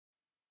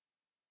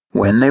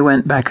When they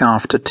went back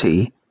after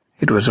tea,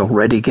 it was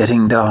already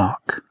getting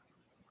dark.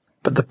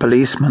 But the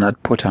policeman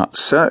had put up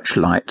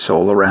searchlights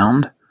all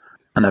around,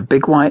 and a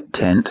big white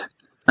tent,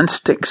 and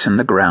sticks in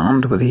the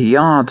ground with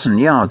yards and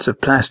yards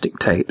of plastic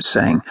tape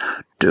saying,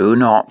 "Do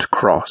not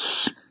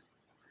cross."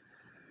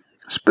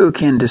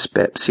 Spooky and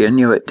Dyspepsia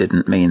knew it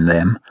didn't mean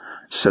them,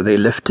 so they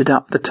lifted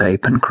up the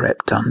tape and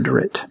crept under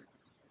it.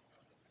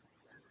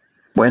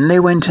 When they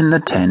went in the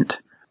tent,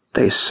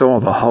 they saw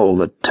the hole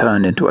had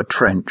turned into a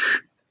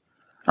trench,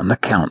 and the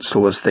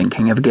council was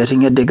thinking of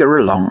getting a digger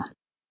along.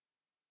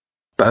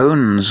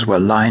 Bones were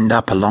lined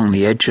up along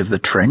the edge of the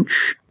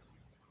trench.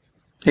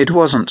 It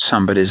wasn't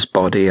somebody's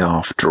body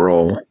after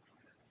all.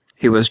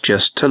 It was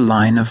just a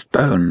line of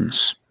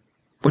bones,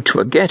 which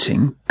were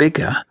getting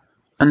bigger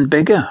and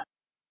bigger.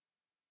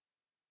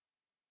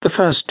 The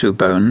first 2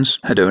 bones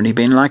had only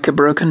been like a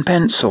broken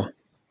pencil,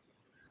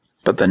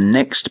 but the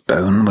next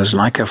bone was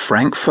like a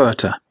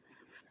frankfurter,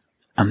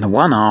 and the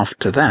one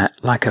after that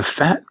like a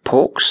fat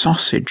pork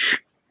sausage.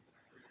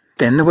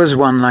 Then there was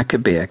one like a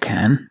beer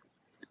can,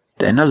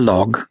 then a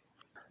log,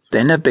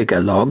 then a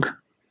bigger log,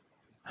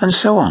 and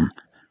so on.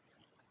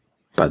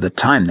 By the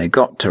time they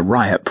got to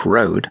Ryop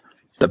Road,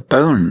 the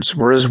bones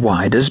were as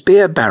wide as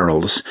beer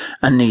barrels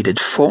and needed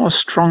 4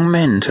 strong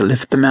men to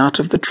lift them out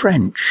of the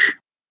trench.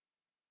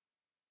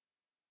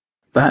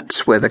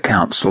 That's where the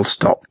council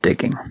stopped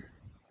digging.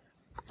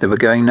 They were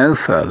going no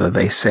further,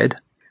 they said,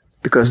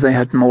 because they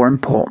had more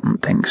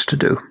important things to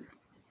do.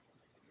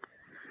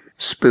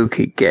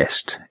 Spooky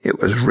guessed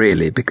it was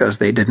really because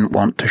they didn't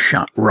want to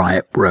shut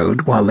Ryop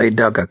Road while they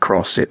dug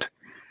across it.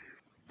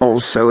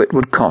 Also, it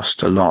would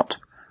cost a lot,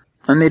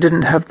 and they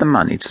didn't have the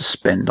money to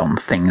spend on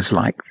things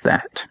like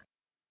that.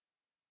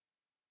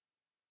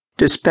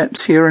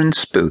 Dyspepsia and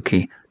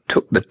Spooky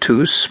took the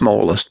 2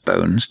 smallest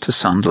bones to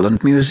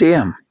Sunderland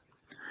Museum,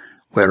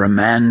 where a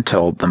man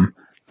told them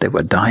they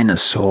were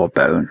dinosaur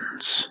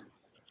bones.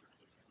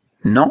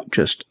 Not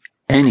just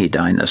any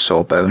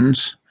dinosaur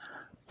bones,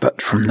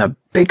 but from the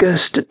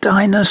biggest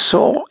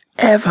dinosaur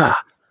ever,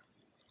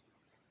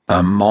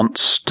 a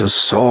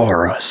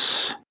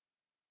Monstosaurus.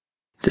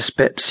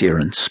 Dyspepsia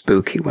and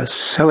Spooky were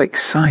so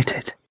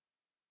excited.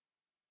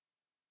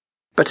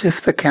 But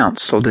if the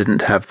council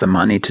didn't have the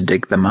money to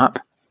dig them up,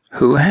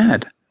 who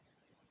had?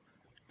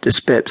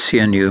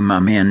 Dyspepsia knew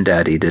Mummy and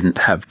Daddy didn't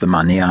have the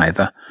money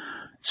either,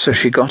 so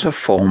she got a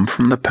form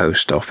from the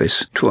post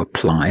office to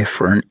apply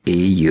for an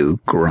EU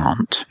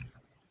grant.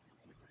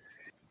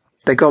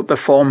 They got the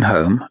form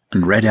home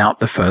and read out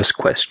the first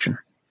question.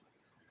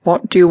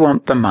 "What do you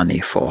want the money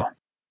for?"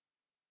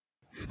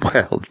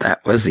 Well,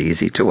 that was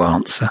easy to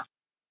answer.